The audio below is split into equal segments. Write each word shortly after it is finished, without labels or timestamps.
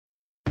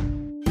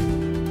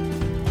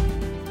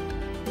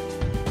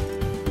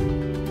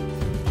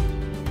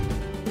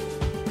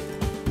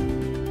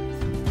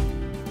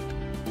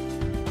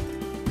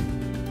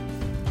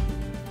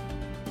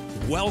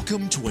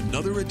Welcome to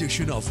another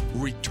edition of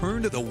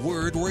Return to the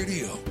Word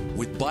Radio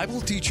with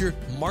Bible teacher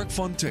Mark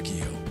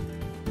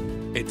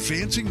Fontecchio.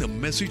 Advancing the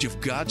message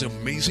of God's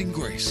amazing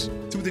grace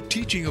through the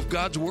teaching of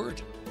God's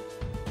Word.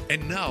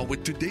 And now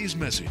with today's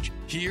message,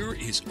 here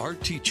is our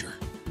teacher.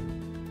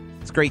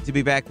 It's great to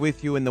be back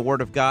with you in the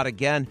Word of God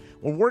again.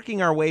 We're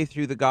working our way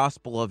through the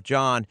Gospel of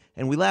John,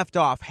 and we left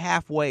off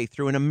halfway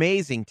through an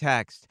amazing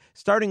text,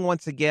 starting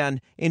once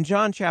again in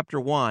John chapter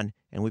 1,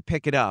 and we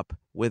pick it up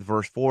with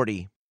verse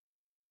 40.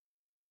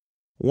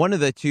 One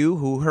of the two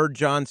who heard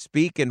John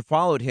speak and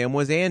followed him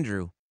was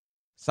Andrew,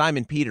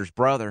 Simon Peter's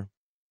brother.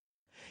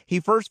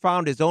 He first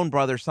found his own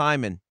brother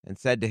Simon and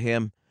said to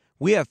him,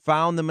 "We have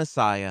found the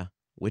Messiah,"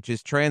 which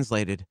is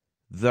translated,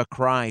 the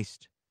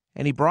Christ.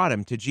 And he brought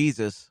him to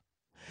Jesus.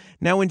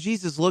 Now when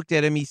Jesus looked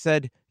at him, he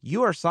said,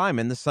 "You are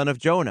Simon, the son of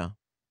Jonah.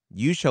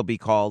 You shall be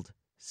called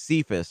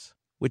Cephas,"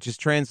 which is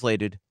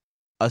translated,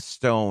 a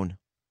stone.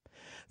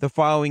 The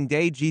following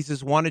day,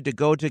 Jesus wanted to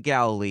go to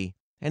Galilee,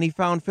 and he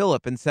found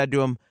Philip and said to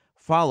him,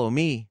 "Follow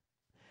me."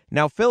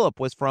 Now Philip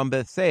was from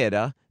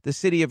Bethsaida, the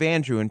city of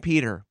Andrew and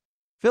Peter.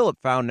 Philip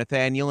found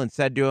Nathanael and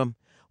said to him,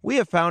 "We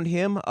have found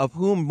him of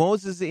whom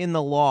Moses in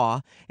the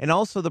law and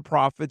also the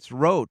prophets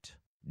wrote,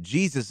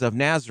 Jesus of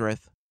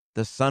Nazareth,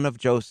 the son of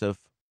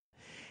Joseph."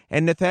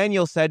 And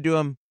Nathanael said to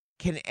him,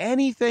 "Can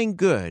anything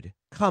good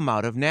come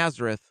out of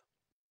Nazareth?"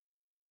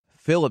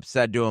 Philip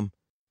said to him,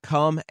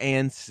 "Come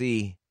and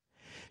see."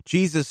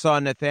 Jesus saw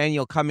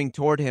Nathanael coming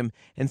toward him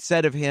and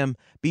said of him,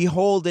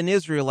 "Behold, an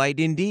Israelite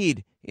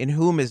indeed, in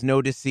whom is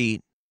no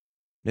deceit."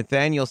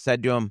 Nathanael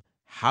said to him,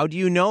 "How do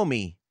you know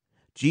me?"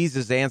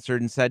 Jesus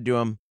answered and said to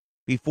him,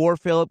 "Before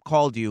Philip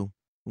called you,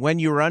 when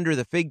you were under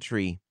the fig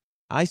tree,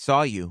 I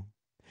saw you."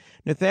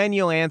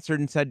 Nathanael answered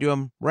and said to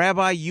him,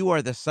 "Rabbi, you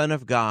are the Son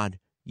of God.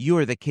 You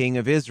are the King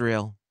of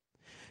Israel."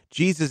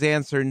 Jesus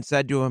answered and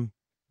said to him,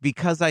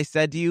 "Because I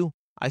said to you,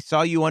 I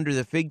saw you under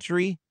the fig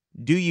tree,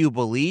 do you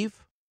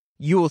believe?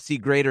 You will see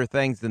greater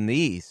things than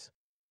these."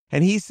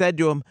 And he said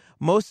to him,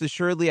 "Most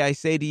assuredly I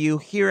say to you,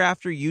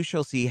 hereafter you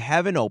shall see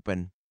heaven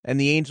open, and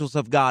the angels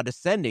of God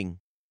ascending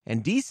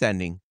and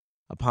descending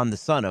upon the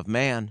Son of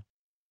Man."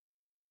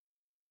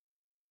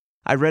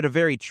 I read a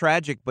very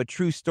tragic but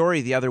true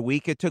story the other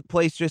week. It took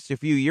place just a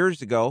few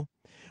years ago,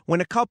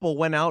 when a couple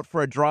went out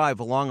for a drive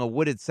along a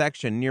wooded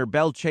section near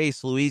Belle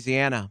Chasse,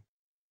 Louisiana.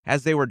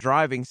 As they were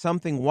driving,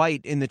 something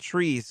white in the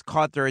trees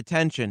caught their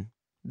attention.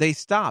 They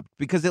stopped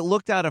because it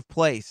looked out of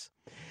place,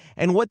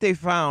 and what they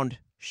found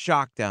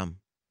shocked them.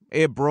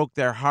 It broke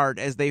their heart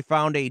as they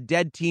found a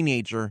dead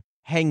teenager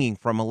hanging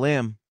from a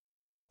limb,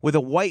 with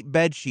a white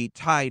bedsheet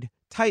tied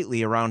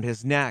tightly around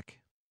his neck.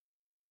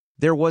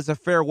 There was a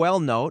farewell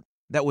note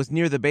that was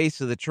near the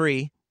base of the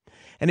tree,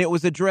 and it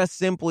was addressed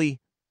simply,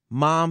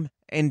 "Mom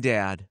and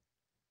Dad."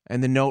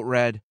 And the note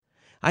read,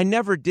 "I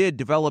never did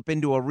develop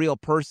into a real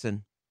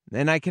person,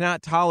 and I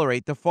cannot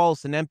tolerate the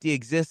false and empty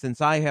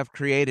existence I have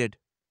created.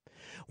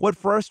 What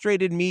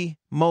frustrated me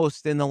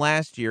most in the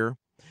last year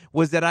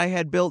was that I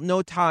had built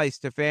no ties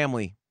to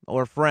family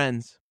or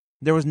friends.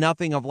 There was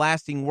nothing of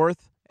lasting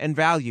worth and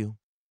value.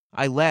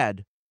 I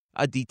led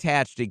a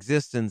detached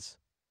existence.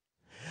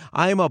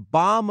 I am a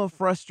bomb of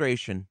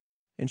frustration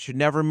and should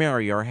never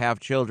marry or have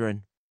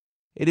children.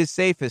 It is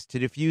safest to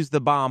defuse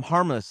the bomb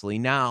harmlessly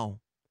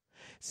now.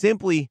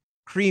 Simply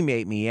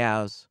cremate me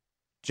as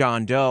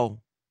John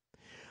Doe."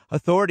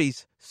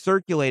 Authorities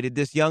circulated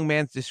this young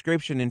man's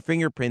description and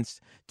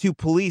fingerprints to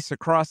police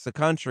across the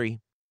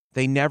country.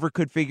 They never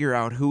could figure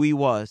out who he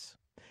was.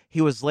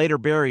 He was later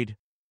buried,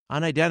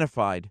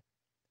 unidentified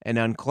and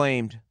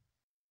unclaimed.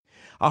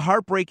 A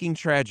heartbreaking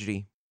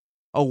tragedy,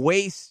 a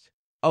waste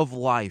of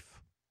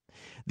life.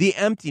 The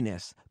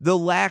emptiness, the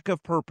lack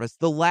of purpose,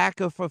 the lack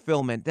of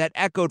fulfillment that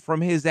echoed from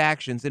his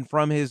actions and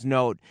from his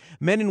note.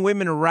 Men and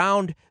women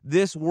around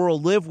this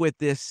world live with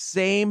this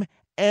same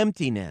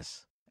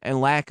emptiness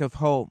and lack of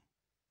hope.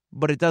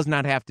 But it does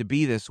not have to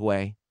be this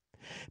way.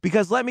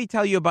 Because let me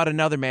tell you about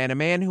another man, a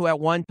man who at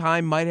one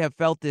time might have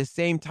felt this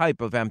same type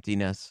of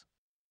emptiness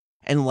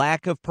and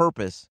lack of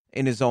purpose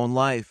in his own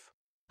life,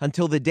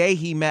 until the day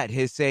he met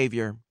his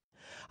Savior.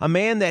 A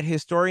man that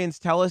historians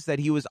tell us that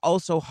he was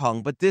also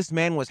hung, but this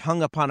man was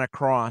hung upon a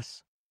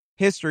cross.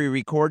 History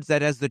records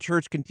that as the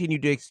church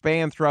continued to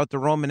expand throughout the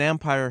Roman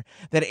Empire,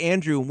 that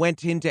Andrew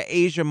went into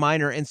Asia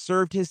Minor and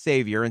served his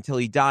Savior until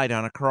he died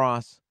on a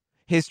cross.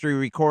 History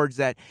records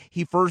that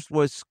he first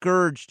was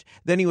scourged,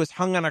 then he was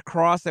hung on a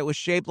cross that was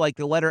shaped like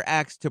the letter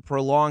X to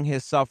prolong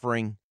his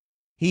suffering.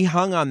 He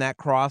hung on that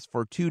cross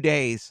for 2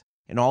 days,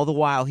 and all the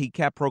while he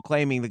kept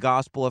proclaiming the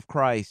gospel of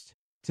Christ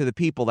to the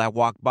people that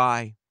walked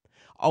by,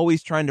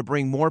 always trying to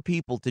bring more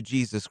people to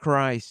Jesus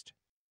Christ.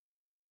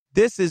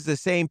 This is the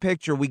same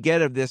picture we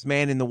get of this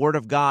man in the Word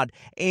of God.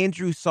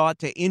 Andrew sought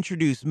to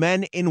introduce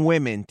men and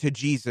women to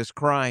Jesus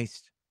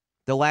Christ.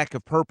 The lack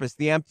of purpose,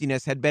 the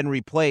emptiness had been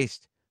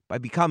replaced by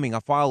becoming a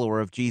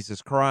follower of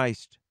Jesus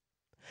Christ.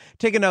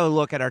 Take another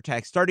look at our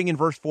text. Starting in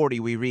verse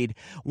 40, we read,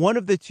 "One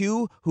of the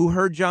two who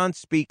heard John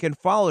speak and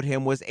followed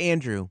him was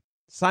Andrew,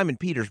 Simon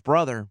Peter's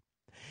brother.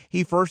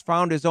 He first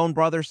found his own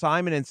brother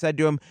Simon and said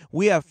to him,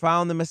 "We have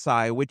found the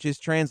Messiah," which is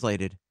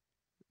translated,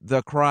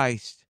 the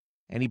Christ.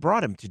 And he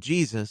brought him to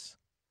Jesus.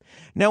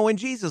 Now when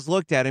Jesus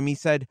looked at him, he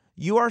said,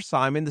 "You are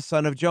Simon, the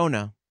son of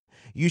Jonah.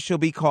 You shall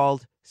be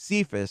called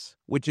Cephas,"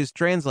 which is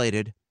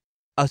translated,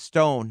 a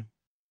stone.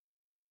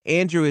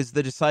 Andrew is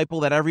the disciple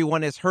that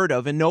everyone has heard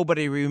of and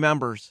nobody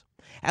remembers.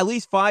 At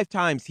least 5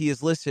 times he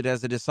is listed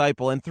as a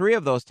disciple, and 3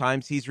 of those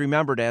times he's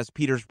remembered as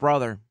Peter's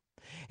brother.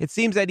 It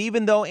seems that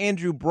even though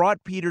Andrew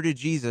brought Peter to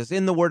Jesus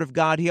in the Word of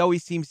God, he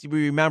always seems to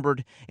be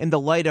remembered in the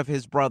light of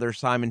his brother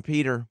Simon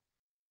Peter.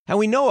 And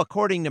we know,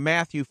 according to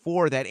Matthew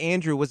 4, that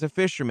Andrew was a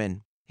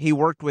fisherman. He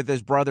worked with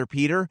his brother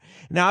Peter,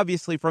 and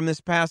obviously from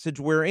this passage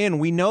we're in,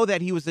 we know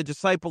that he was a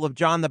disciple of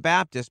John the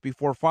Baptist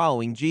before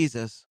following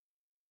Jesus.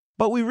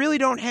 But we really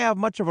don't have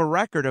much of a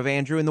record of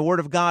Andrew in the Word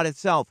of God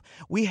itself.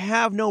 We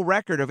have no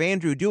record of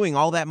Andrew doing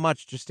all that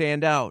much to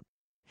stand out.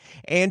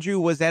 Andrew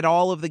was at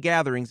all of the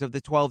gatherings of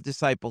the 12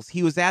 disciples.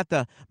 He was at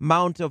the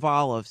Mount of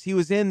Olives. He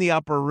was in the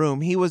upper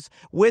room. He was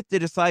with the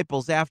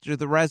disciples after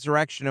the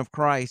resurrection of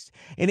Christ.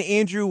 And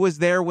Andrew was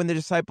there when the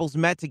disciples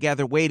met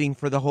together waiting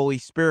for the Holy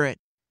Spirit.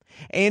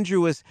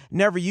 Andrew was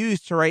never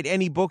used to write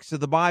any books of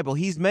the Bible.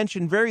 He's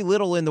mentioned very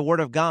little in the Word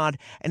of God,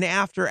 and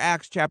after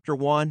Acts chapter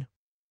 1,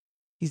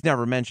 he's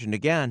never mentioned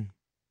again.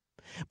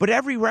 But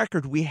every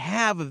record we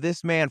have of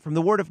this man from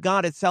the Word of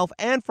God itself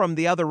and from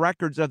the other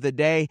records of the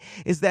day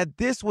is that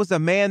this was a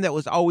man that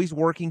was always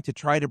working to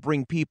try to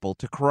bring people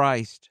to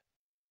Christ,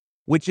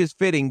 which is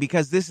fitting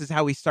because this is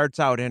how he starts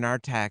out in our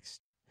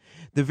text.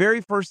 The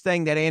very first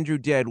thing that Andrew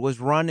did was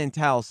run and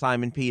tell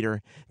Simon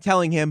Peter,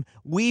 telling him,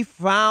 "We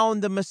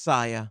found the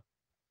Messiah."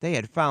 They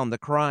had found the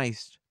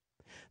Christ.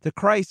 The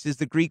Christ is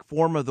the Greek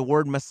form of the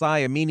word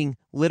Messiah, meaning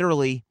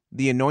literally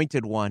the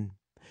anointed one.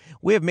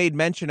 We have made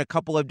mention a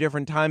couple of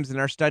different times in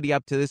our study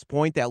up to this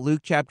point that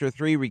Luke chapter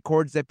 3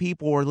 records that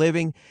people were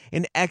living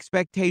in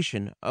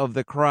expectation of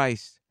the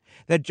Christ.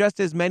 That just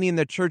as many in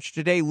the church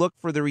today look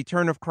for the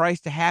return of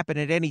Christ to happen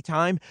at any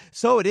time,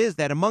 so it is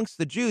that amongst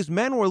the Jews,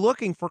 men were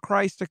looking for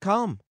Christ to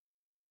come.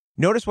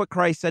 Notice what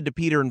Christ said to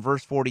Peter in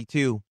verse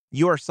 42.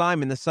 "You are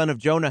Simon, the son of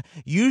Jonah.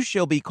 You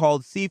shall be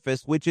called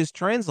Cephas," which is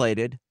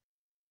translated,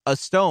 a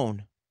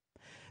stone.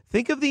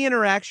 Think of the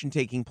interaction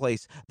taking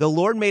place. The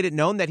Lord made it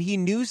known that he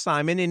knew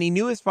Simon and he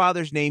knew his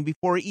father's name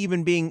before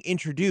even being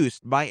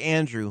introduced by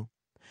Andrew.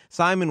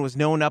 Simon was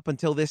known up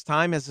until this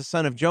time as the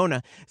son of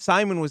Jonah.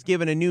 Simon was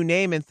given a new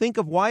name, and think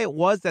of why it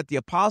was that the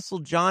Apostle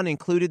John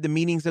included the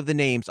meanings of the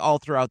names all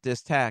throughout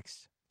this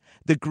text.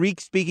 The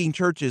Greek-speaking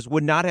churches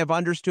would not have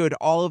understood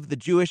all of the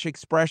Jewish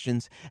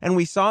expressions, and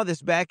we saw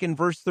this back in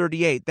verse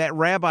 38, that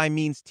rabbi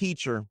means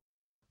teacher.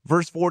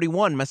 Verse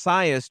 41,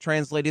 Messiah is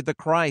translated the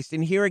Christ,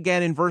 and here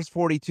again in verse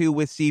 42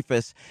 with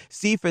Cephas.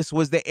 Cephas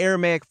was the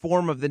Aramaic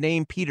form of the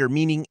name Peter,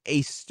 meaning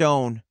a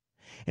stone.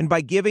 And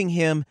by giving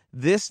him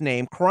this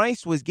name,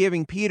 Christ was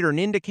giving Peter an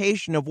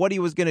indication of what he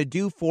was going to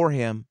do for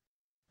him.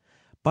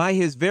 By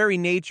his very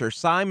nature,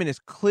 Simon is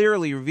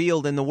clearly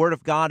revealed in the Word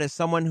of God as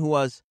someone who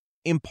was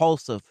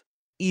impulsive,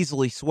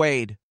 easily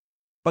swayed.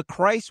 But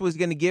Christ was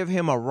going to give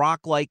him a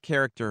rock-like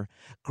character.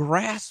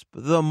 Grasp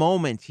the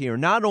moment here.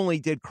 Not only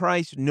did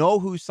Christ know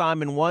who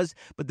Simon was,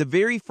 but the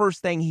very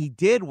first thing he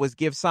did was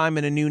give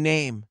Simon a new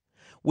name,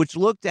 which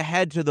looked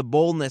ahead to the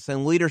boldness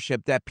and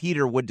leadership that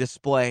Peter would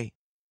display.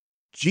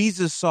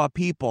 Jesus saw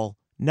people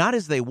not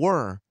as they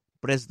were,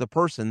 but as the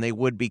person they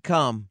would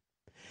become.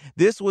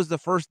 This was the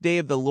first day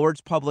of the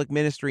Lord's public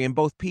ministry, and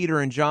both Peter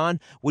and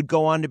John would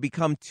go on to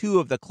become 2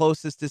 of the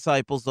closest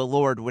disciples the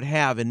Lord would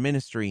have in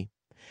ministry.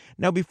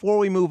 Now, before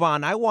we move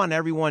on, I want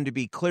everyone to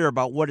be clear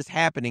about what is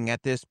happening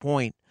at this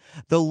point.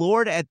 The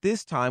Lord at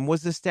this time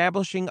was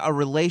establishing a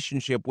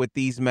relationship with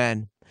these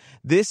men.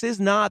 This is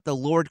not the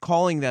Lord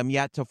calling them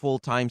yet to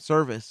full-time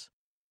service.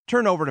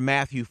 Turn over to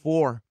Matthew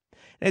 4.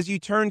 As you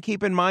turn,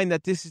 keep in mind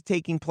that this is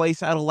taking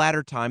place at a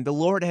latter time. The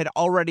Lord had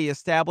already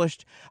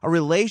established a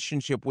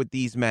relationship with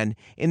these men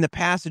in the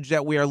passage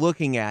that we are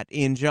looking at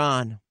in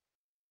John,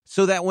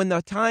 so that when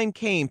the time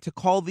came to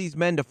call these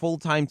men to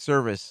full-time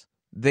service,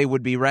 they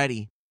would be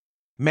ready.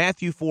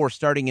 Matthew 4,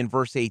 starting in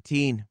verse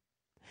 18.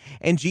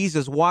 And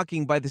Jesus,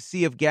 walking by the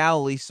Sea of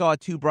Galilee, saw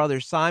 2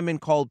 brothers, Simon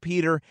called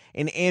Peter,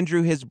 and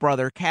Andrew his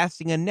brother,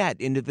 casting a net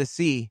into the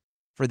sea,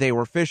 for they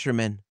were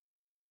fishermen.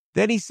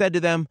 Then he said to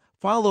them,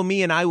 "Follow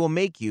me, and I will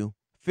make you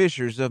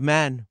fishers of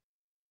men."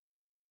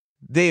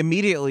 They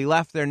immediately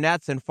left their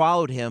nets and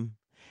followed him.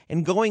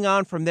 And going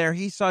on from there,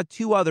 he saw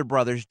 2 other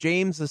brothers,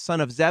 James the son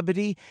of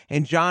Zebedee,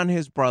 and John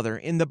his brother,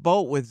 in the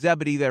boat with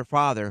Zebedee their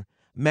father,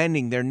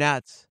 mending their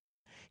nets.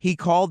 He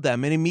called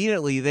them, and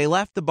immediately they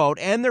left the boat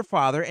and their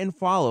father and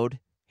followed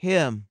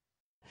him.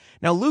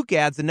 Now Luke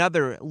adds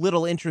another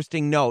little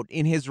interesting note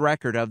in his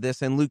record of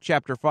this in Luke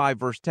chapter 5,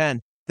 verse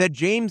 10, that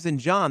James and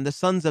John, the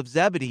sons of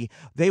Zebedee,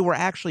 they were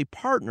actually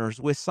partners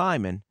with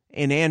Simon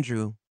and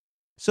Andrew.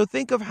 So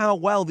think of how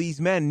well these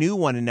men knew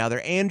one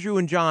another. Andrew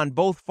and John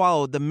both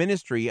followed the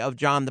ministry of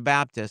John the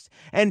Baptist,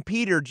 and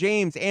Peter,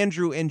 James,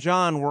 Andrew, and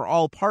John were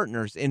all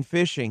partners in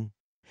fishing.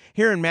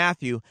 Here in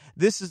Matthew,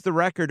 this is the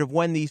record of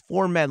when these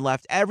four men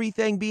left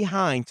everything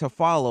behind to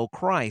follow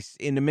Christ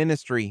into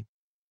ministry.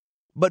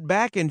 But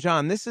back in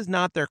John, this is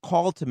not their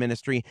call to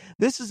ministry.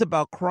 This is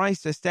about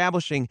Christ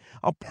establishing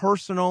a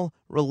personal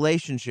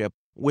relationship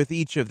with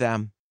each of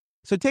them.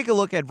 So take a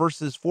look at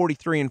verses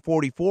 43 and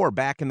 44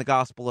 back in the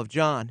Gospel of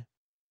John.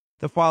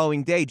 The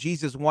following day,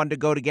 Jesus wanted to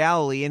go to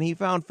Galilee, and he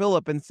found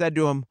Philip and said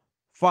to him,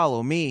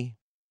 "Follow me."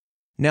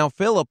 Now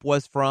Philip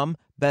was from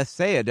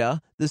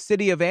Bethsaida, the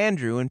city of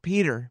Andrew and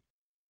Peter.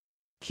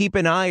 Keep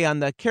an eye on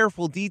the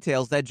careful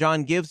details that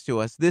John gives to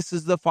us. This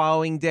is the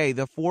following day,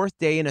 the fourth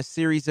day in a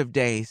series of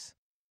days.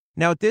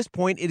 Now, at this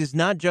point, it is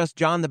not just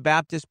John the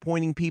Baptist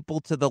pointing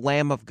people to the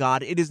Lamb of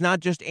God. It is not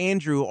just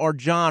Andrew or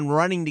John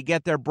running to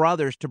get their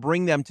brothers to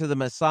bring them to the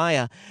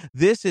Messiah.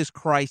 This is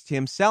Christ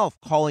himself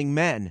calling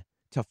men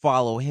to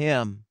follow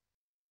him.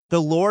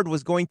 The Lord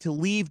was going to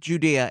leave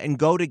Judea and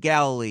go to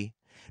Galilee.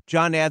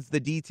 John adds the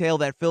detail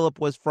that Philip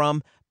was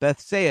from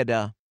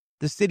Bethsaida,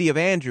 the city of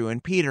Andrew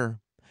and Peter.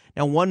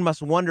 Now, one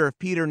must wonder if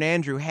Peter and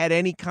Andrew had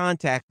any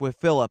contact with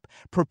Philip,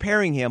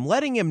 preparing him,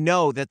 letting him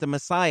know that the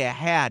Messiah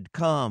had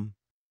come.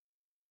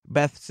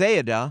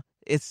 Bethsaida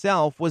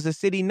itself was a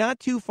city not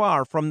too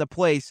far from the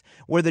place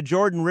where the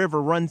Jordan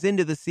River runs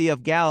into the Sea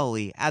of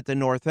Galilee at the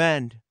north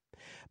end.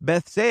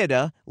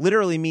 Bethsaida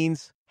literally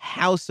means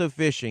house of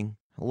fishing.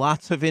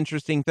 Lots of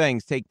interesting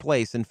things take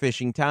place in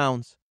fishing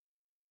towns.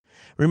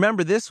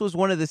 Remember, this was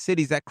one of the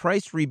cities that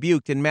Christ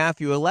rebuked in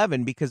Matthew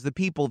 11 because the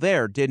people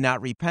there did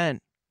not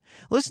repent.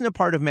 Listen to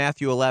part of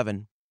Matthew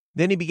 11.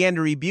 Then he began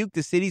to rebuke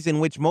the cities in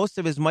which most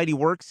of his mighty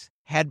works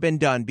had been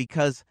done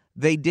because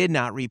they did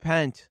not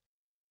repent.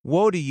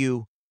 Woe to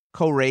you,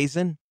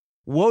 Chorazin!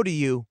 Woe to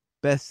you,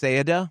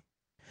 Bethsaida!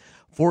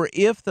 For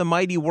if the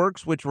mighty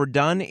works which were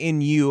done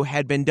in you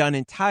had been done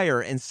in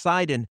Tyre and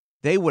Sidon,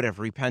 they would have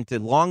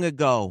repented long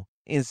ago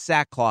in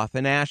sackcloth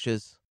and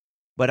ashes.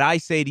 But I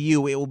say to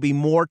you, it will be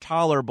more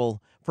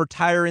tolerable for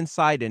Tyre and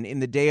Sidon in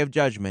the day of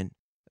judgment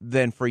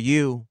than for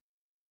you.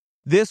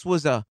 This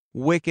was a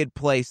wicked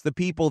place. The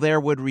people there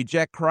would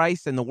reject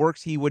Christ and the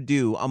works he would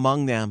do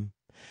among them.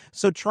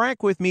 So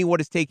track with me what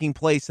is taking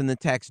place in the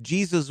text.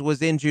 Jesus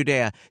was in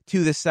Judea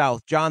to the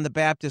south. John the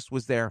Baptist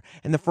was there,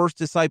 and the first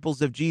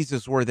disciples of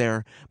Jesus were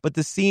there. But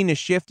the scene is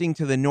shifting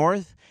to the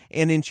north,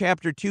 and in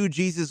chapter 2,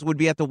 Jesus would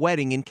be at the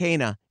wedding in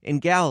Cana in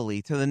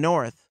Galilee to the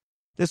north.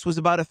 This was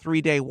about a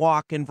 3-day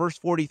walk, and verse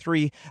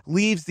 43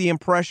 leaves the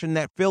impression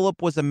that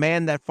Philip was a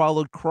man that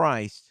followed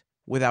Christ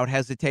without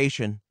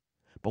hesitation.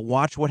 But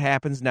watch what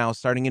happens now.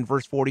 Starting in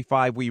verse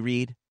 45, we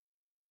read,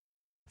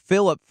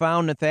 Philip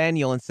found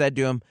Nathanael and said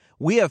to him,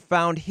 "We have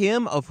found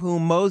him of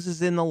whom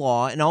Moses in the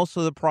law and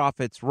also the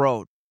prophets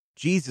wrote,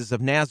 Jesus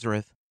of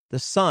Nazareth, the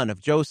son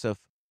of Joseph."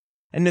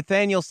 And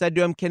Nathanael said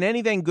to him, "Can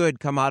anything good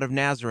come out of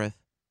Nazareth?"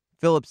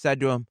 Philip said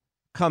to him,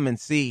 "Come and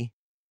see."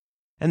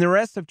 And the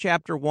rest of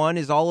chapter 1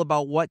 is all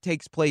about what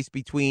takes place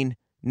between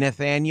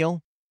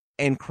Nathanael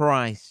and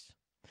Christ.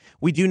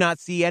 We do not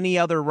see any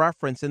other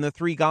reference in the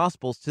 3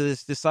 Gospels to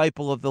this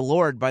disciple of the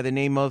Lord by the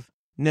name of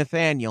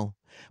Nathanael.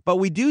 But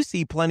we do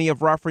see plenty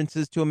of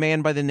references to a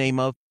man by the name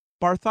of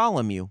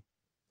Bartholomew.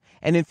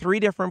 And in 3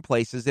 different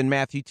places, in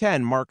Matthew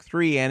 10, Mark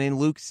 3, and in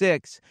Luke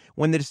 6,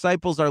 when the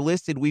disciples are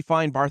listed, we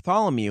find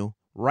Bartholomew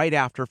right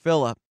after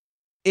Philip.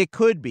 It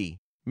could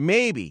be,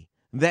 maybe,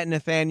 that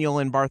Nathanael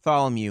and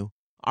Bartholomew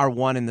are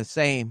one and the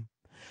same.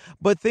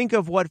 But think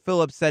of what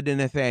Philip said to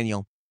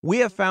Nathanael. "We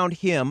have found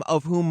him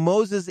of whom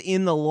Moses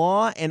in the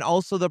law and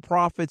also the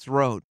prophets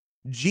wrote,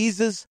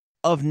 Jesus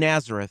of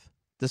Nazareth,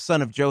 the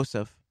son of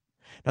Joseph."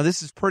 Now,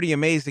 this is pretty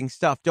amazing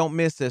stuff. Don't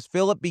miss this.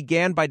 Philip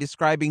began by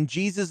describing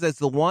Jesus as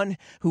the one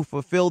who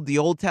fulfilled the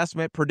Old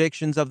Testament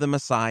predictions of the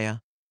Messiah.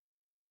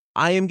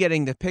 I am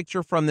getting the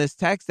picture from this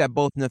text that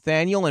both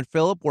Nathanael and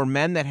Philip were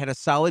men that had a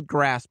solid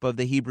grasp of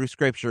the Hebrew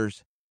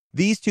Scriptures.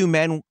 These 2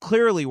 men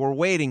clearly were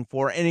waiting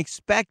for and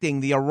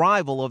expecting the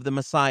arrival of the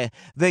Messiah.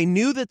 They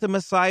knew that the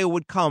Messiah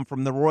would come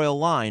from the royal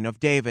line of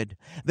David.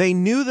 They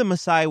knew the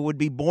Messiah would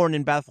be born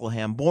in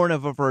Bethlehem, born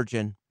of a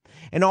virgin.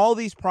 And all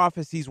these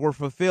prophecies were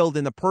fulfilled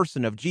in the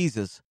person of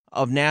Jesus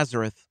of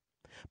Nazareth.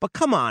 But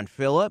come on,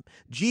 Philip,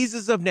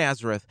 Jesus of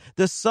Nazareth,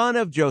 the son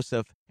of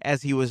Joseph,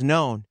 as he was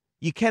known.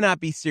 You cannot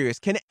be serious.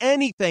 Can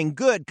anything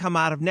good come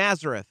out of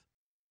Nazareth?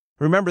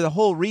 Remember, the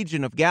whole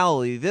region of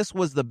Galilee, this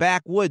was the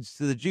backwoods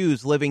to the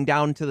Jews living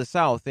down to the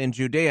south in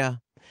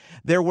Judea.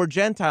 There were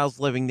Gentiles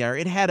living there.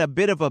 It had a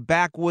bit of a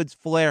backwoods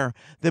flair.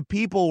 The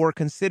people were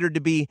considered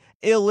to be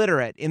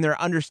illiterate in their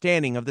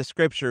understanding of the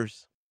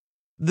Scriptures.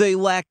 They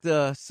lacked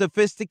the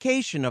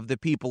sophistication of the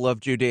people of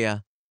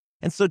Judea.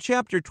 And so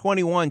chapter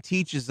 21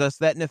 teaches us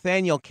that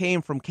Nathanael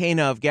came from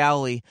Cana of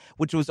Galilee,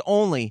 which was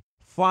only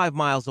 5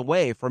 miles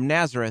away from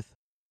Nazareth.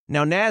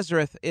 Now,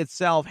 Nazareth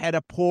itself had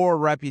a poor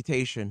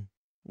reputation.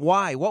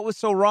 Why? What was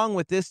so wrong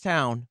with this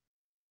town?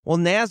 Well,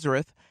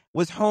 Nazareth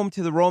was home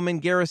to the Roman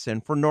garrison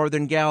for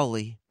northern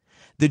Galilee.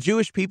 The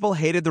Jewish people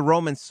hated the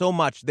Romans so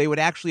much they would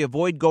actually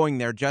avoid going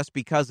there just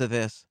because of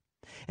this.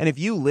 And if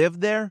you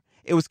lived there,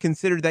 it was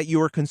considered that you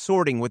were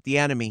consorting with the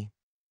enemy.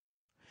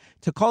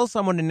 To call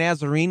someone a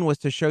Nazarene was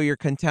to show your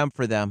contempt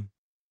for them.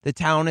 The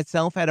town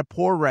itself had a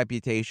poor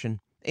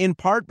reputation, in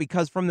part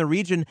because from the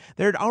region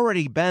there had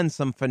already been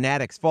some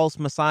fanatics, false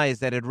messiahs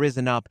that had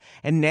risen up,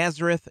 and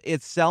Nazareth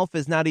itself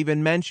is not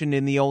even mentioned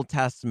in the Old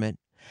Testament.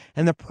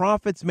 And the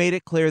prophets made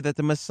it clear that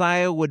the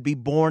Messiah would be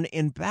born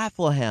in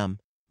Bethlehem.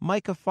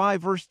 Micah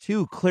 5 verse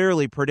 2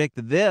 clearly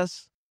predicted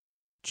this.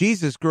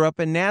 Jesus grew up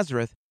in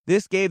Nazareth.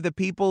 This gave the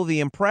people the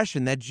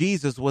impression that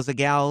Jesus was a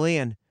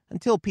Galilean.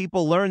 Until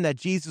people learned that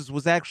Jesus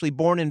was actually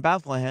born in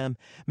Bethlehem,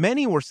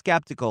 many were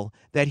skeptical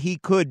that he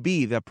could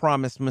be the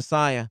promised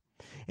Messiah.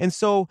 And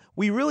so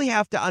we really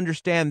have to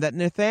understand that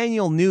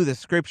Nathanael knew the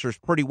scriptures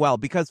pretty well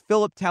because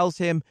Philip tells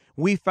him,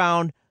 we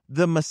found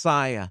the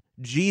Messiah,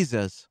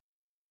 Jesus.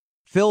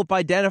 Philip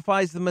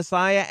identifies the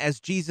Messiah as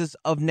Jesus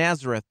of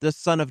Nazareth, the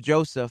son of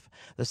Joseph.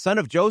 The son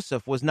of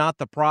Joseph was not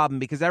the problem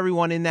because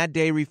everyone in that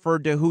day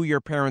referred to who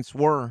your parents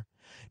were.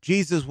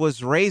 Jesus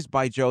was raised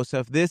by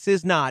Joseph. This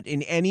is not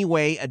in any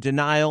way a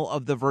denial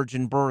of the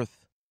virgin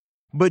birth.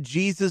 But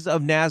Jesus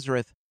of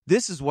Nazareth,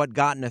 this is what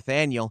got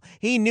Nathanael.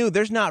 He knew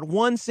there's not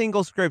one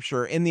single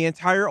scripture in the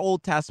entire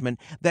Old Testament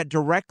that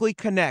directly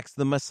connects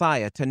the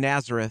Messiah to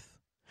Nazareth.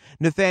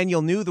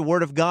 Nathanael knew the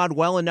Word of God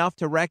well enough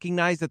to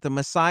recognize that the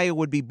Messiah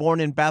would be born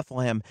in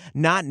Bethlehem,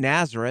 not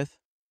Nazareth.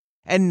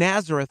 And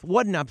Nazareth,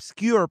 what an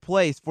obscure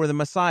place for the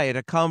Messiah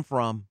to come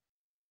from.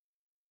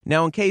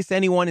 Now, in case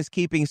anyone is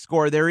keeping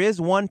score, there is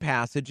one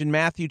passage in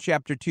Matthew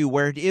chapter 2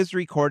 where it is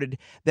recorded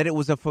that it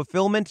was a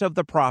fulfillment of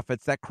the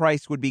prophets that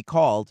Christ would be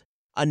called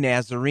a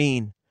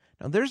Nazarene.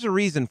 Now, there's a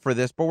reason for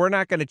this, but we're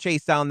not going to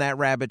chase down that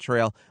rabbit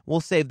trail. We'll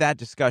save that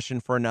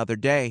discussion for another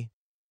day.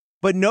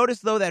 But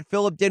notice, though, that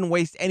Philip didn't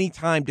waste any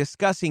time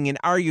discussing and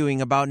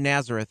arguing about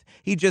Nazareth.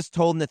 He just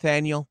told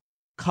Nathanael,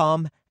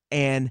 come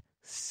and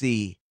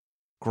see.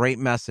 Great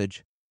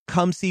message.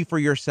 Come see for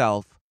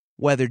yourself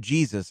whether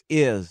Jesus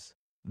is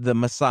the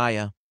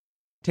Messiah.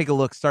 Take a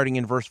look starting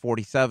in verse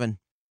 47.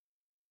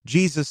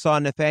 Jesus saw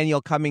Nathanael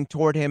coming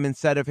toward him and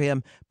said of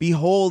him,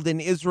 behold, an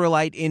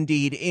Israelite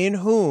indeed, in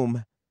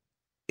whom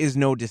is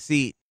no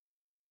deceit.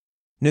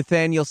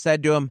 Nathanael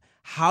said to him,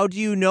 how do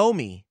you know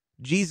me?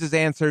 Jesus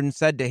answered and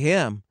said to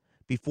him,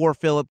 before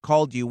Philip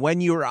called you,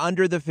 when you were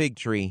under the fig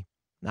tree,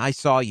 I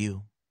saw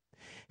you.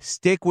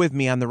 Stick with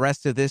me on the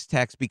rest of this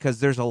text because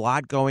there's a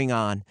lot going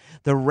on.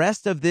 The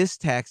rest of this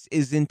text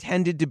is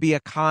intended to be a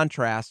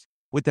contrast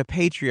with the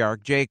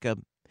patriarch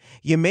Jacob.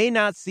 You may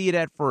not see it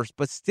at first,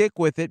 but stick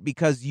with it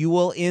because you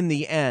will in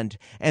the end.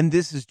 And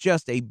this is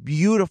just a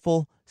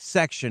beautiful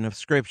section of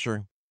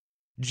Scripture.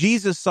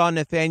 Jesus saw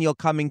Nathanael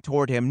coming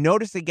toward him.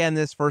 Notice again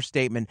this first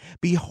statement,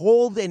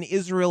 behold, an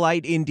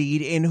Israelite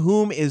indeed, in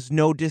whom is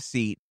no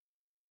deceit.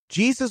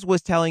 Jesus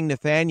was telling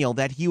Nathanael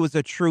that he was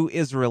a true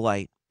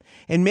Israelite.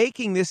 In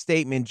making this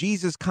statement,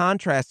 Jesus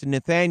contrasted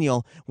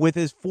Nathanael with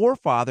his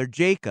forefather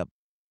Jacob,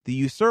 the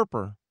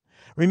usurper.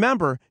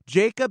 Remember,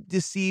 Jacob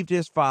deceived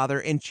his father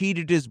and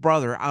cheated his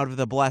brother out of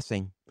the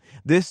blessing.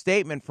 This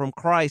statement from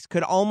Christ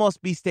could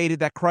almost be stated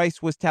that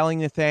Christ was telling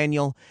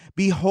Nathanael,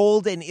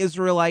 behold, an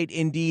Israelite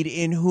indeed,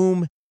 in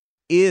whom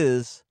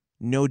is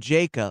no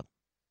Jacob.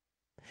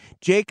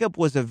 Jacob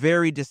was a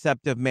very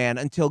deceptive man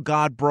until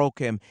God broke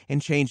him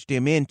and changed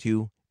him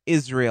into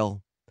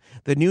Israel.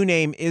 The new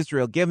name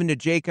Israel given to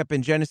Jacob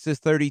in Genesis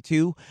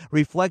 32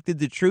 reflected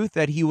the truth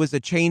that he was a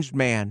changed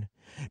man.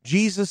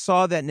 Jesus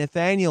saw that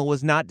Nathanael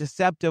was not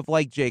deceptive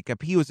like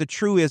Jacob. He was a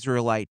true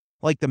Israelite,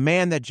 like the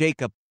man that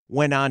Jacob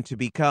went on to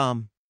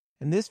become.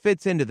 And this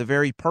fits into the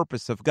very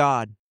purpose of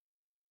God.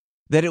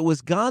 That it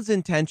was God's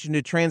intention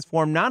to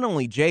transform not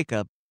only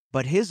Jacob,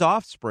 but his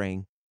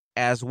offspring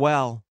as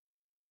well.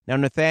 Now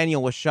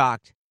Nathanael was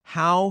shocked.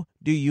 How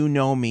do you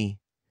know me?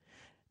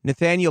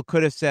 Nathanael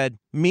could have said,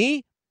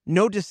 me?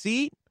 No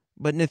deceit?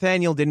 But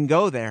Nathanael didn't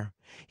go there.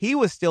 He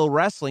was still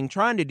wrestling,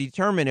 trying to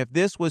determine if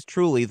this was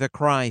truly the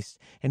Christ.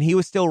 And he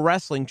was still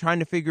wrestling, trying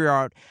to figure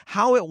out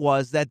how it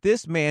was that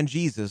this man,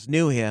 Jesus,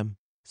 knew him.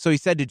 So he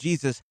said to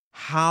Jesus,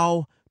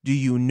 how do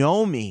you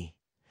know me?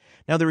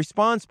 Now the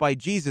response by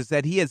Jesus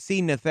that he had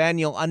seen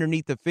Nathanael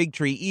underneath the fig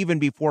tree even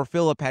before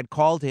Philip had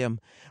called him,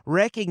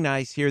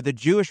 recognized here the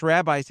Jewish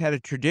rabbis had a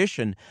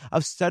tradition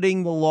of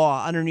studying the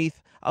law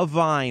underneath a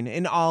vine,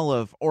 an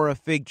olive, or a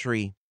fig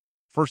tree.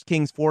 1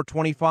 Kings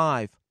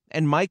 4:25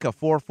 and Micah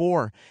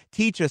 4:4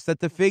 teach us that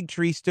the fig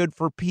tree stood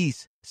for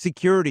peace,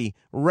 security,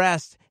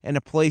 rest, and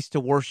a place to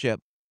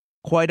worship.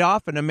 Quite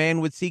often, a man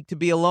would seek to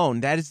be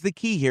alone. That is the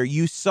key here.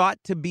 You sought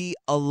to be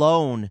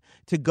alone,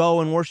 to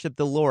go and worship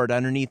the Lord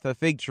underneath a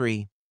fig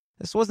tree.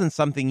 This wasn't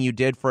something you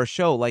did for a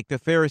show like the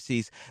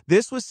Pharisees.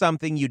 This was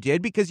something you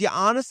did because you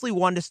honestly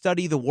wanted to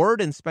study the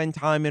Word and spend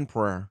time in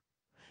prayer,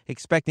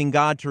 expecting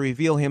God to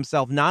reveal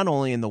himself not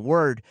only in the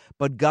Word,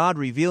 but God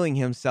revealing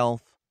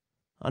himself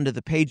under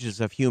the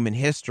pages of human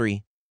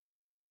history.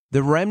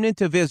 The remnant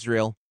of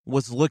Israel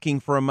was looking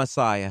for a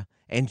Messiah,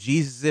 and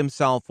Jesus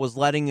himself was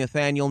letting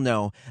Nathanael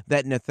know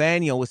that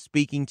Nathanael was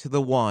speaking to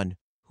the one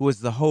who was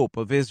the hope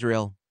of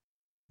Israel.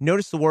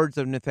 Notice the words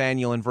of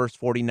Nathanael in verse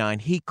 49.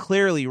 He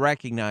clearly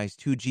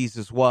recognized who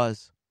Jesus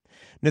was.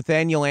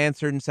 Nathanael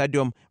answered and said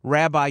to him,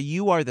 Rabbi,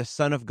 you are the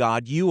Son of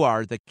God. You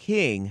are the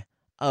King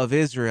of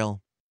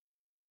Israel.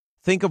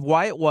 Think of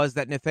why it was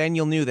that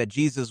Nathanael knew that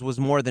Jesus was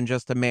more than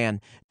just a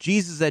man.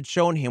 Jesus had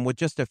shown him with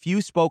just a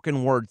few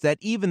spoken words that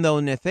even though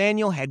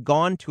Nathanael had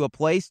gone to a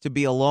place to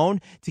be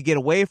alone, to get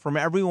away from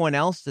everyone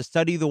else to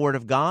study the Word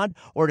of God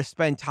or to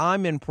spend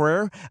time in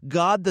prayer,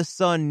 God the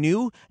Son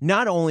knew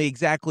not only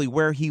exactly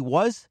where he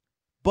was,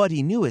 but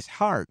he knew his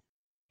heart.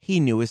 He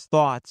knew his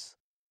thoughts,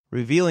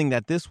 revealing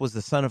that this was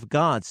the Son of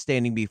God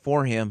standing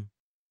before him.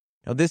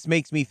 Now this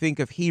makes me think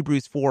of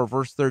Hebrews 4,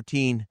 verse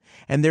 13.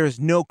 And there is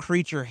no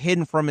creature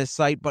hidden from his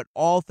sight, but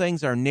all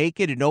things are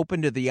naked and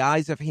open to the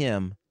eyes of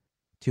him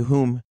to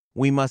whom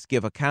we must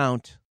give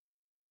account.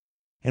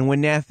 And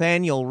when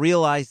Nathanael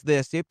realized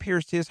this, it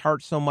pierced his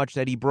heart so much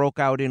that he broke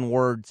out in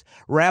words,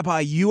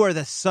 Rabbi, you are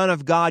the Son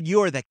of God.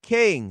 You are the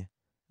King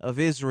of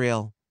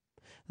Israel.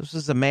 This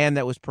was a man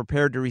that was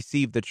prepared to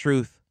receive the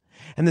truth.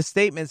 And the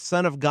statement,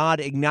 Son of God,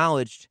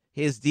 acknowledged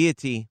his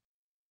deity.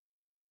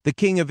 The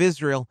King of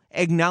Israel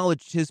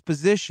acknowledged his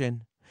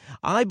position.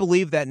 I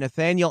believe that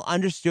Nathanael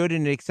understood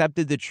and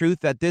accepted the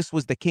truth that this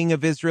was the King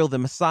of Israel, the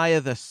Messiah,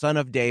 the Son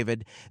of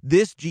David.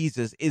 This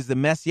Jesus is the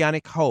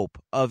messianic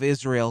hope of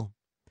Israel.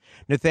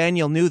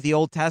 Nathanael knew the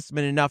Old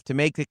Testament enough to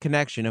make the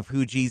connection of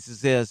who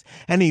Jesus is,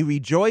 and he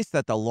rejoiced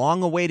that the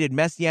long-awaited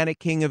messianic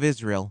King of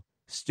Israel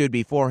stood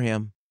before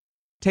him.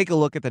 Take a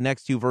look at the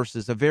next two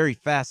verses, a very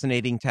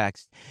fascinating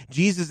text.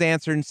 Jesus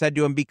answered and said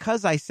to him,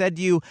 Because I said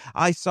to you,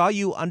 I saw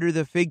you under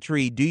the fig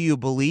tree, do you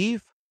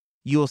believe?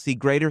 You will see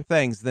greater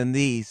things than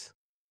these.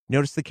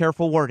 Notice the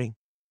careful wording.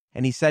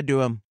 And he said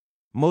to him,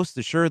 Most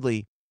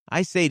assuredly,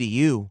 I say to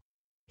you,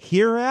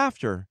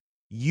 hereafter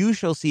you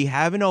shall see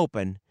heaven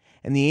open,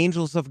 and the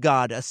angels of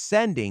God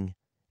ascending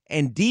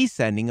and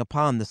descending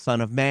upon the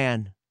Son of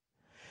Man.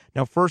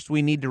 Now, first,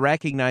 we need to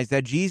recognize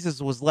that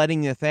Jesus was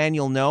letting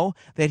Nathanael know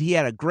that he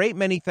had a great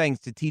many things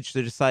to teach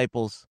the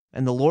disciples,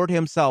 and the Lord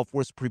himself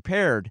was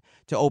prepared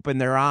to open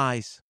their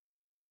eyes.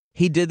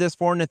 He did this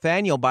for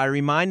Nathanael by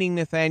reminding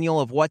Nathanael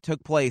of what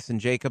took place in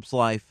Jacob's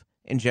life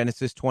in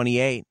Genesis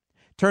 28.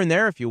 Turn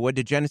there, if you would,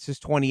 to Genesis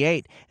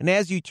 28. And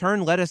as you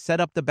turn, let us set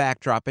up the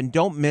backdrop. And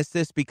don't miss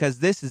this, because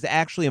this is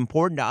actually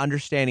important to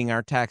understanding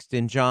our text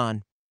in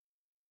John.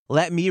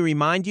 Let me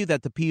remind you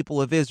that the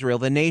people of Israel,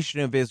 the nation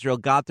of Israel,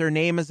 got their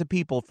name as a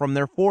people from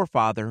their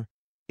forefather,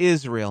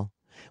 Israel,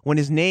 when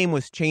his name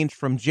was changed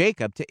from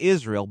Jacob to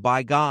Israel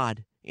by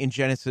God in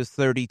Genesis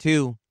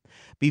 32.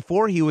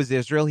 Before he was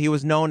Israel, he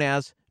was known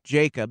as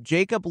Jacob.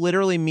 Jacob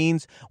literally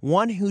means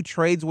one who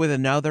trades with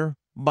another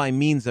by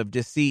means of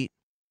deceit.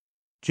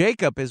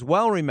 Jacob is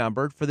well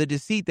remembered for the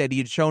deceit that he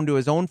had shown to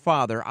his own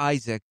father,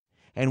 Isaac.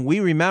 And we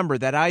remember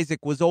that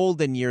Isaac was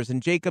old in years,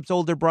 and Jacob's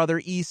older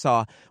brother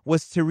Esau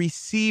was to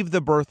receive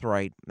the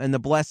birthright and the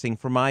blessing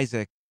from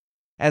Isaac.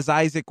 As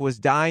Isaac was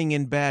dying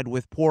in bed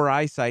with poor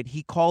eyesight,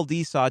 he called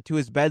Esau to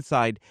his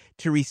bedside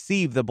to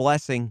receive the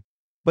blessing.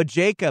 But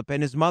Jacob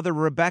and his mother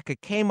Rebekah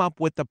came up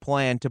with the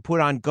plan to put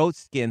on goat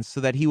skins so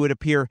that he would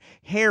appear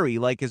hairy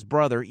like his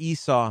brother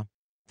Esau.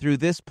 Through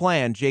this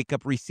plan,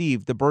 Jacob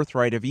received the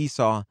birthright of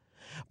Esau.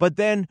 But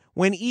then,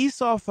 when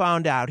Esau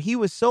found out, he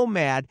was so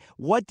mad.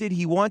 What did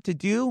he want to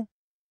do?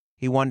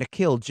 He wanted to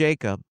kill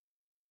Jacob.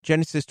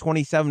 Genesis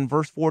 27,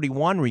 verse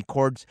 41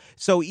 records,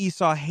 So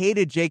Esau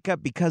hated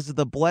Jacob because of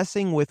the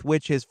blessing with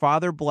which his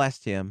father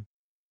blessed him.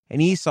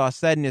 And Esau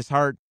said in his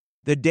heart,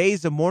 The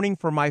days of mourning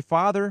for my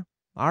father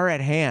are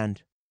at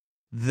hand.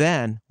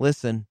 Then,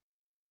 listen,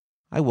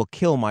 I will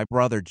kill my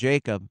brother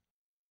Jacob.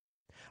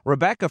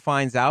 Rebekah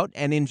finds out,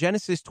 and in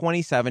Genesis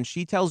 27,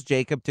 she tells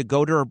Jacob to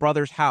go to her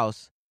brother's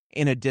house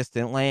in a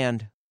distant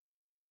land.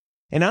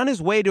 And on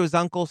his way to his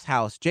uncle's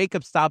house,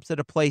 Jacob stops at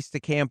a place to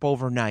camp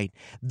overnight.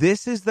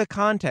 This is the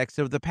context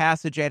of the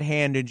passage at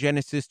hand in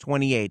Genesis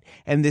 28,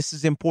 and this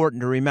is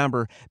important to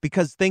remember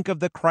because think of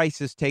the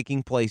crisis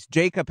taking place.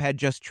 Jacob had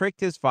just tricked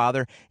his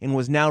father and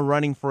was now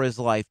running for his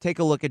life. Take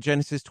a look at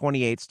Genesis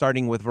 28,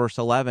 starting with verse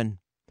 11.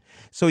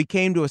 So he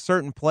came to a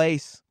certain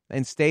place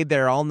and stayed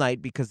there all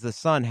night because the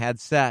sun had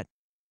set.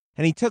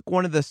 And he took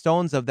one of the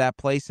stones of that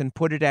place and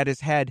put it at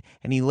his head,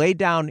 and he lay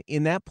down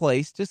in that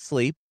place to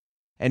sleep.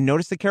 And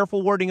notice the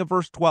careful wording of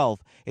verse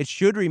 12. It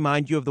should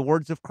remind you of the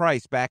words of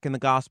Christ back in the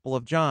Gospel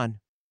of John.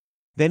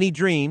 Then he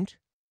dreamed,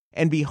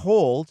 and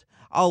behold,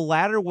 a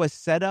ladder was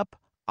set up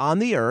on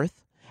the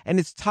earth, and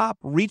its top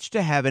reached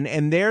to heaven,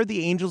 and there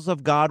the angels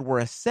of God were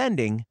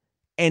ascending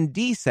and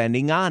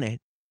descending on it.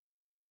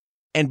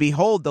 And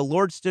behold, the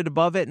Lord stood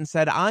above it and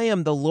said, I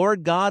am the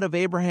Lord God of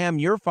Abraham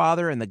your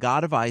father, and the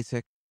God of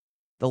Isaac.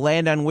 The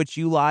land on which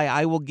you lie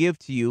I will give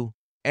to you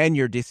and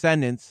your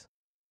descendants.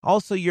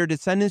 Also your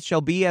descendants shall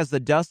be as the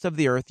dust of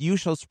the earth. You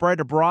shall spread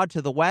abroad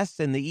to the west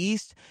and the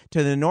east,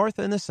 to the north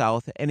and the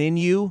south, and in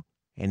you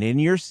and in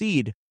your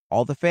seed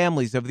all the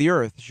families of the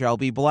earth shall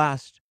be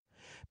blessed.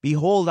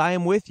 Behold, I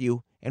am with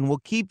you, and will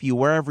keep you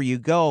wherever you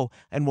go,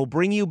 and will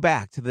bring you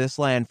back to this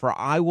land, for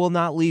I will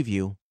not leave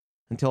you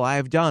until I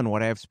have done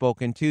what I have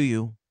spoken to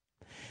you.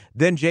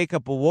 Then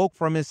Jacob awoke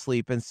from his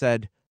sleep and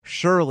said,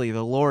 Surely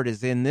the Lord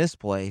is in this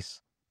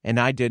place, and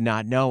I did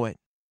not know it.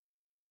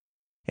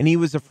 And he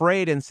was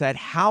afraid and said,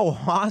 how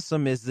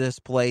awesome is this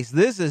place?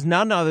 This is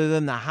none other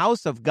than the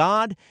house of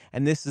God,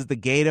 and this is the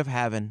gate of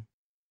heaven.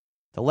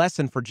 The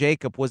lesson for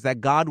Jacob was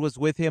that God was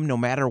with him no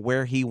matter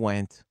where he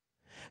went.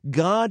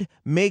 God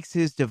makes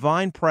his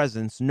divine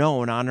presence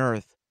known on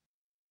earth.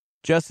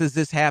 Just as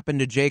this happened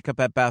to Jacob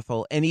at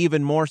Bethel, and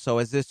even more so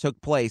as this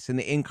took place in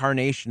the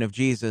incarnation of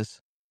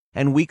Jesus.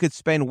 And we could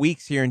spend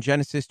weeks here in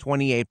Genesis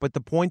 28, but the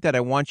point that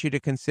I want you to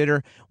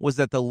consider was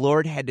that the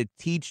Lord had to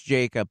teach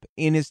Jacob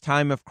in his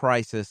time of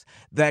crisis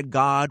that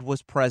God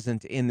was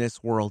present in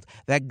this world,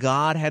 that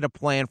God had a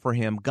plan for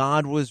him.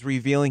 God was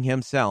revealing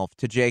himself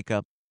to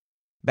Jacob.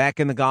 Back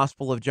in the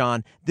Gospel of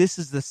John, this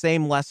is the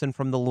same lesson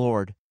from the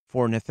Lord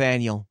for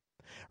Nathanael.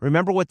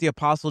 Remember what the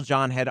Apostle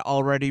John had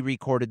already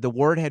recorded. The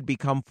Word had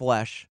become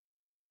flesh.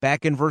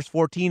 Back in verse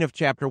 14 of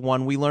chapter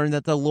 1, we learned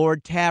that the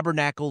Lord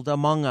tabernacled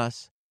among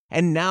us.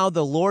 And now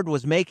the Lord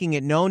was making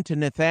it known to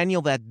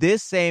Nathanael that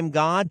this same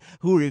God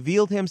who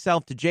revealed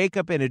himself to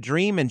Jacob in a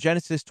dream in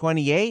Genesis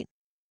 28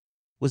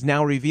 was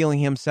now revealing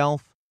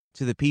himself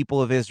to the people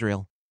of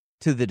Israel,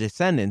 to the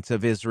descendants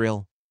of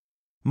Israel.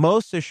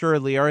 Most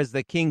assuredly, or as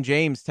the King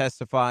James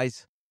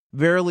testifies,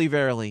 verily,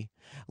 verily.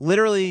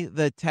 Literally,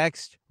 the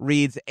text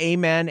reads,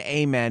 Amen,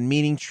 amen,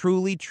 meaning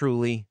truly,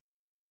 truly.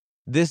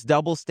 This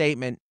double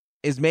statement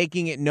is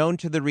making it known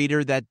to the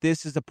reader that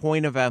this is a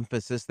point of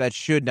emphasis that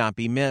should not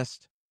be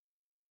missed.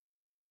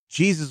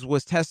 Jesus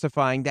was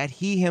testifying that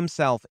he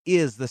himself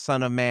is the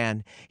Son of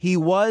Man. He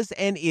was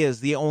and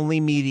is the only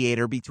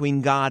mediator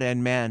between God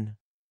and men.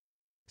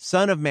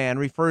 Son of Man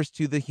refers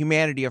to the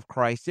humanity of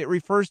Christ. It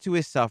refers to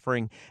his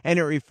suffering, and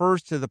it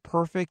refers to the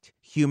perfect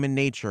human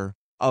nature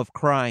of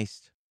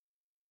Christ.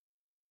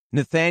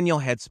 Nathanael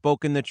had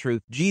spoken the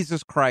truth.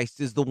 Jesus Christ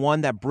is the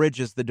one that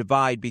bridges the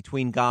divide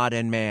between God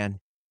and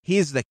man. He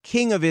is the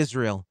King of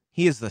Israel.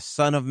 He is the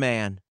Son of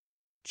Man.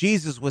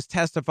 Jesus was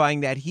testifying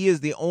that he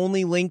is the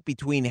only link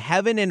between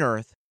heaven and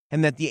earth,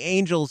 and that the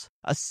angels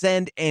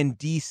ascend and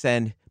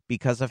descend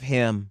because of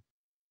him.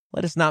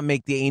 Let us not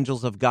make the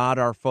angels of God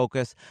our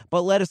focus,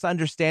 but let us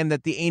understand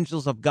that the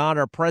angels of God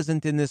are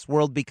present in this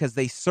world because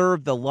they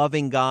serve the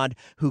loving God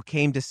who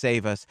came to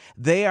save us.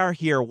 They are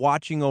here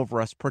watching over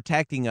us,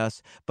 protecting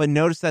us. But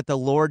notice that the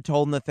Lord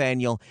told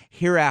Nathanael,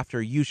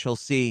 hereafter you shall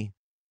see.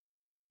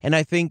 And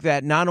I think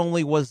that not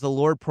only was the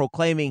Lord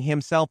proclaiming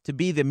himself to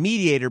be the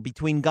mediator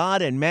between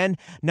God and men,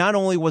 not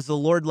only was the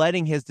Lord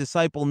letting his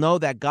disciple know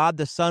that God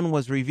the Son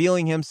was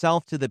revealing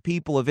himself to the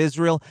people of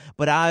Israel,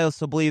 but I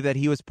also believe that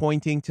he was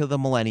pointing to the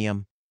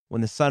millennium,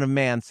 when the Son of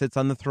Man sits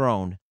on the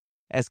throne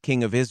as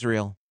King of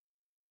Israel.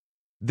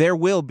 There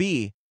will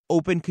be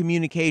open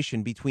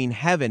communication between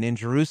heaven and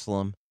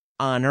Jerusalem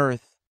on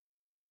earth.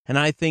 And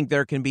I think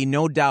there can be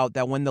no doubt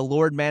that when the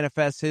Lord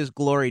manifests his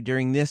glory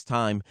during this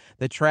time,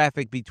 the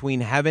traffic between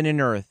heaven and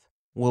earth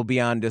will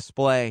be on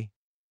display.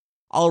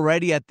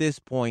 Already at this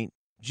point,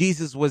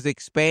 Jesus was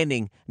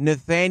expanding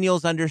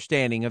Nathanael's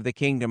understanding of the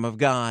kingdom of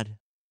God.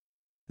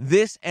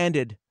 This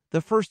ended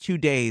the first 2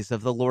 days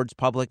of the Lord's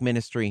public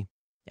ministry,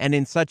 and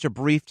in such a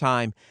brief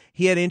time,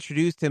 he had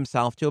introduced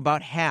himself to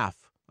about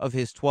half of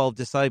his 12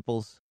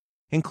 disciples,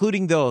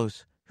 including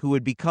those who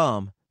would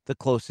become the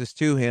closest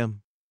to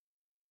him.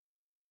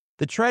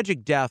 The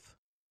tragic death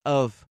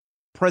of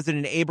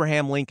President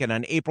Abraham Lincoln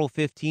on April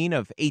 15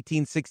 of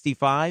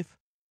 1865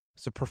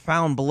 was a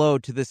profound blow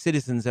to the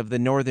citizens of the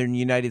northern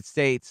United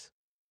States.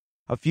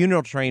 A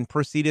funeral train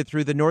proceeded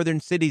through the northern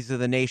cities of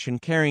the nation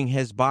carrying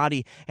his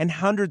body, and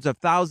hundreds of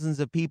thousands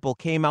of people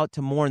came out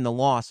to mourn the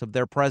loss of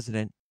their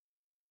president.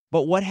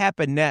 But what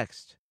happened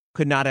next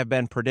could not have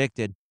been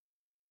predicted.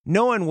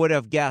 No one would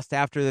have guessed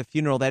after the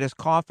funeral that his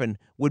coffin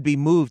would be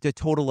moved a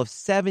total of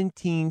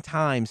 17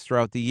 times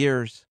throughout the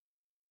years.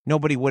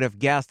 Nobody would have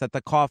guessed that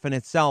the coffin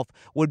itself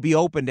would be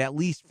opened at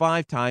least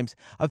 5 times.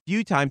 A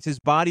few times his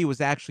body was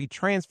actually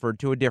transferred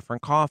to a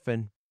different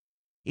coffin.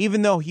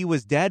 Even though he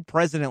was dead,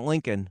 President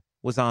Lincoln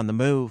was on the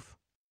move.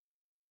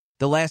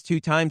 The last 2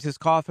 times his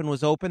coffin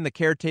was opened, the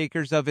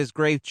caretakers of his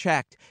grave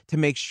checked to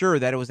make sure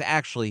that it was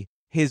actually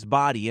his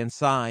body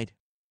inside.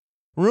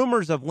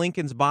 Rumors of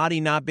Lincoln's body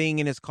not being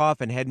in his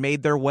coffin had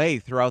made their way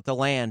throughout the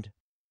land.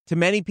 To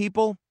many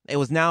people, it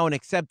was now an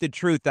accepted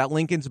truth that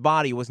Lincoln's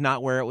body was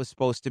not where it was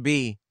supposed to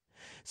be.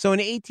 So in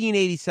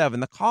 1887,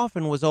 the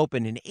coffin was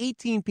opened and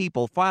 18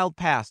 people filed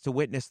past to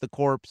witness the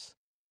corpse.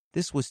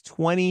 This was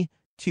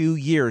 22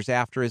 years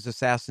after his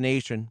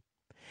assassination.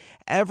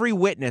 Every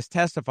witness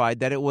testified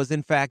that it was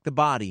in fact the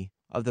body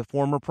of the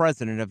former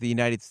president of the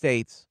United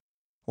States.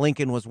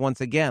 Lincoln was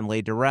once again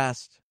laid to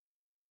rest.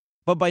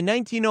 But by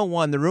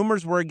 1901, the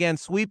rumors were again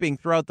sweeping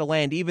throughout the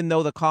land, even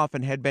though the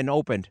coffin had been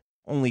opened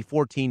only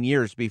 14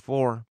 years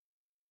before.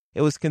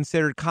 It was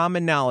considered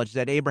common knowledge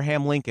that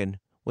Abraham Lincoln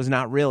was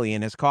not really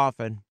in his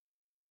coffin.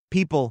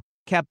 People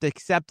kept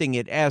accepting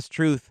it as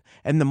truth,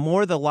 and the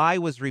more the lie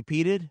was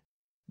repeated,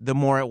 the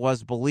more it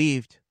was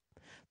believed.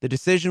 The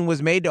decision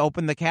was made to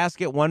open the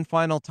casket one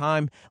final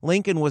time.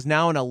 Lincoln was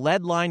now in a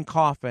lead-lined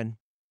coffin.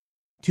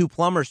 2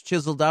 plumbers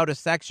chiseled out a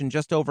section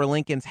just over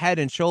Lincoln's head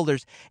and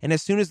shoulders, and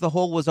as soon as the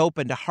hole was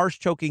opened, a harsh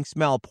choking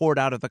smell poured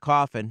out of the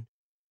coffin.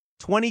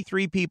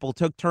 23 people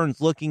took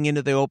turns looking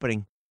into the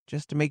opening,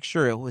 just to make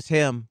sure it was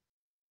him.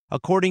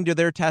 According to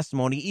their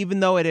testimony, even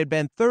though it had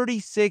been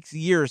 36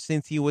 years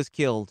since he was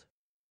killed.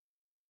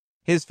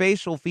 His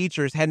facial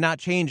features had not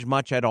changed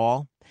much at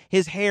all.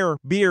 His hair,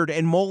 beard,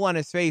 and mole on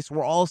his face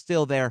were all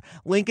still there.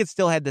 Lincoln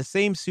still had the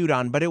same suit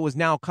on, but it was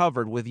now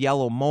covered with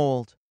yellow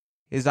mold.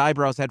 His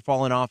eyebrows had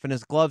fallen off and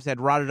his gloves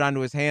had rotted onto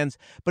his hands,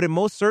 but it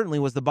most certainly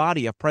was the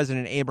body of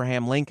President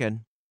Abraham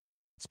Lincoln.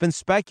 It's been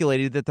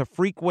speculated that the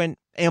frequent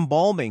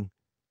embalming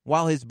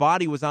while his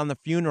body was on the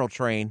funeral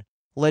train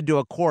led to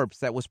a corpse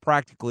that was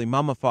practically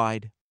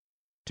mummified.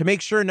 To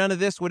make sure none of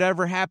this would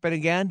ever happen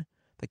again,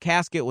 the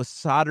casket was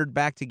soldered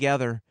back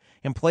together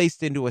and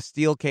placed into a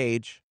steel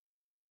cage.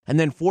 And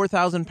then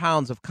 4,000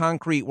 pounds of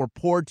concrete were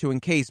poured to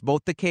encase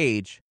both the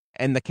cage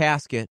and the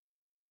casket.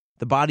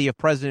 The body of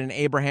President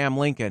Abraham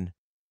Lincoln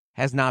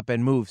has not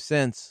been moved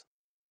since.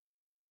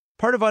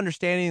 Part of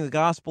understanding the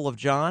Gospel of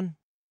John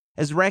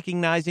is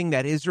recognizing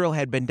that Israel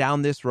had been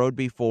down this road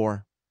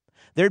before.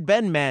 There'd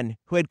been men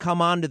who had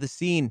come onto the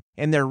scene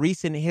in their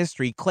recent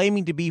history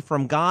claiming to be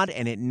from God,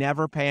 and it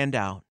never panned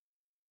out.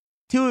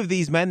 2 of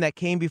these men that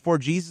came before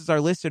Jesus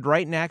are listed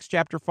right in Acts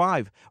chapter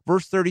 5.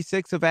 Verse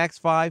 36 of Acts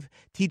 5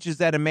 teaches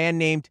that a man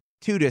named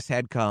Teudas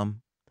had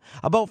come.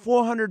 About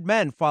 400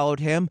 men followed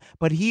him,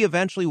 but he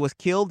eventually was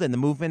killed and the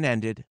movement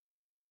ended.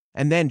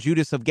 And then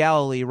Judas of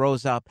Galilee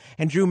rose up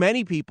and drew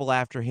many people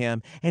after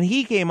him, and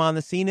he came on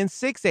the scene in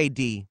 6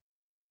 A.D.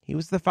 He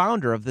was the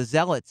founder of the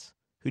Zealots,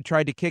 who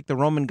tried to kick the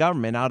Roman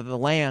government out of the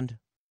land.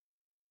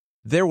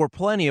 There were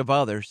plenty of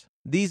others.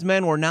 These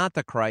men were not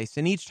the Christ,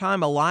 and each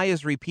time a lie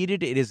is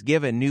repeated, it is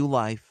given new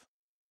life.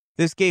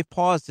 This gave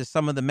pause to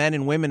some of the men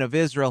and women of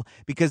Israel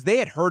because they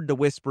had heard the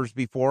whispers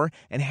before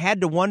and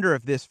had to wonder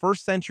if this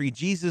first-century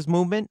Jesus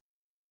movement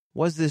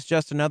was this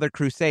just another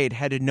crusade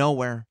headed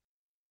nowhere.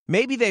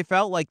 Maybe they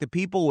felt like the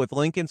people with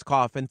Lincoln's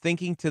coffin,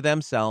 thinking to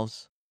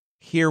themselves,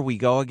 "Here we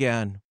go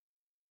again."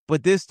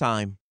 But this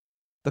time,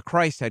 the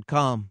Christ had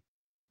come.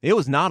 It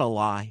was not a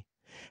lie.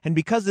 And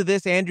because of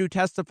this, Andrew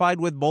testified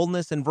with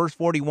boldness in verse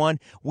 41,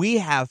 "We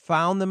have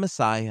found the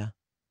Messiah."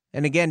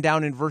 And again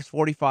down in verse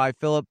 45,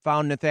 Philip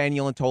found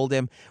Nathanael and told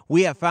him,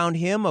 "We have found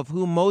him of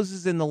whom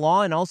Moses in the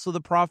law and also the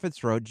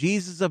prophets wrote,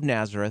 Jesus of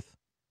Nazareth,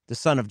 the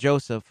son of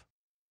Joseph."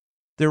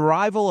 The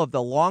arrival of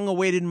the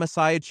long-awaited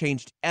Messiah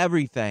changed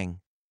everything,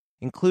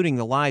 including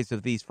the lives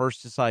of these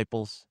first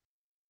disciples.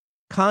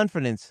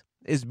 Confidence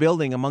is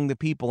building among the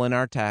people in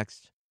our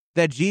text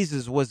that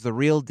Jesus was the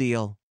real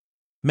deal.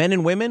 Men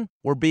and women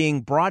were being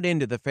brought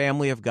into the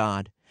family of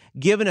God,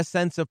 given a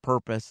sense of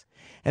purpose,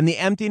 and the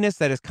emptiness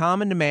that is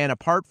common to man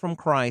apart from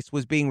Christ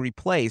was being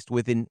replaced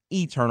with an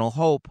eternal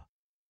hope.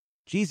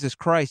 Jesus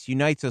Christ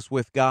unites us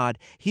with God.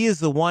 He is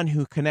the one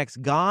who connects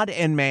God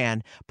and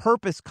man.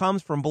 Purpose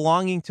comes from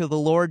belonging to the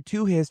Lord,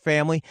 to his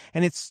family,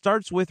 and it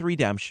starts with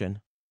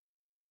redemption.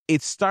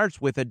 It starts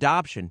with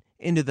adoption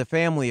into the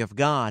family of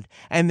God,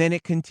 and then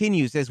it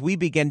continues as we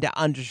begin to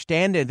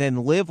understand and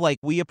then live like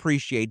we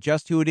appreciate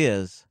just who it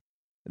is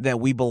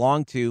that we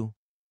belong to.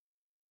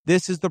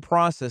 This is the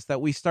process that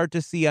we start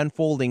to see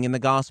unfolding in the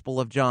Gospel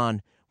of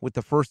John with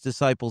the first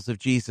disciples of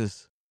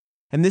Jesus.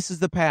 And this is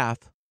the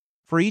path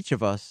for each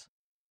of us.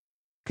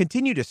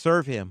 Continue to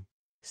serve him,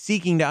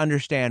 seeking to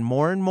understand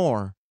more and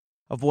more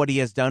of what he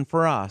has done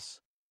for us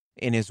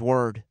in his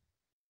word.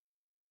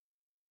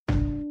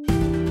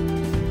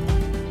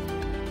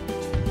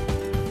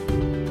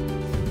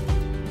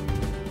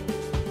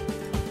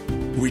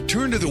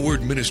 Return to the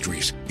Word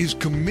Ministries is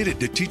committed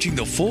to teaching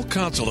the full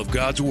counsel of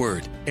God's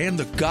Word and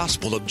the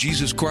gospel of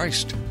Jesus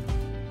Christ.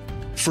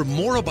 For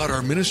more about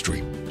our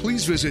ministry,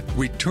 please visit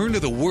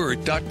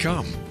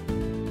returntotheword.com.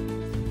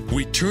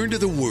 Return to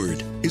the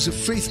Word is a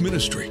faith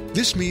ministry.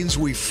 This means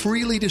we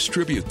freely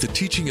distribute the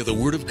teaching of the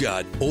Word of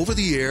God over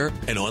the air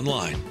and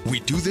online. We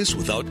do this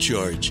without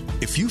charge.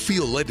 If you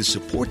feel led to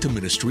support the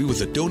ministry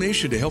with a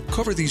donation to help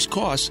cover these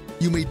costs,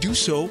 you may do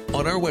so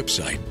on our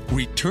website,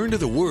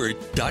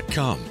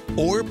 returntotheword.com,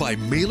 or by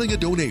mailing a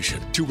donation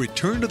to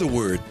Return to the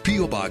Word,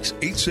 P.O. Box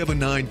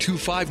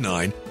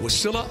 879259,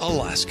 Wasilla,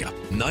 Alaska,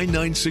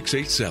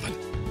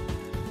 99687.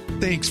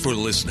 Thanks for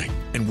listening,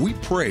 and we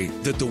pray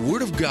that the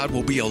Word of God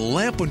will be a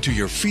lamp unto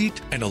your feet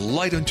and a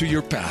light unto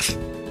your path.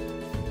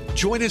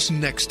 Join us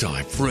next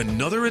time for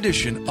another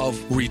edition of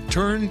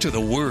Return to the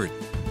Word.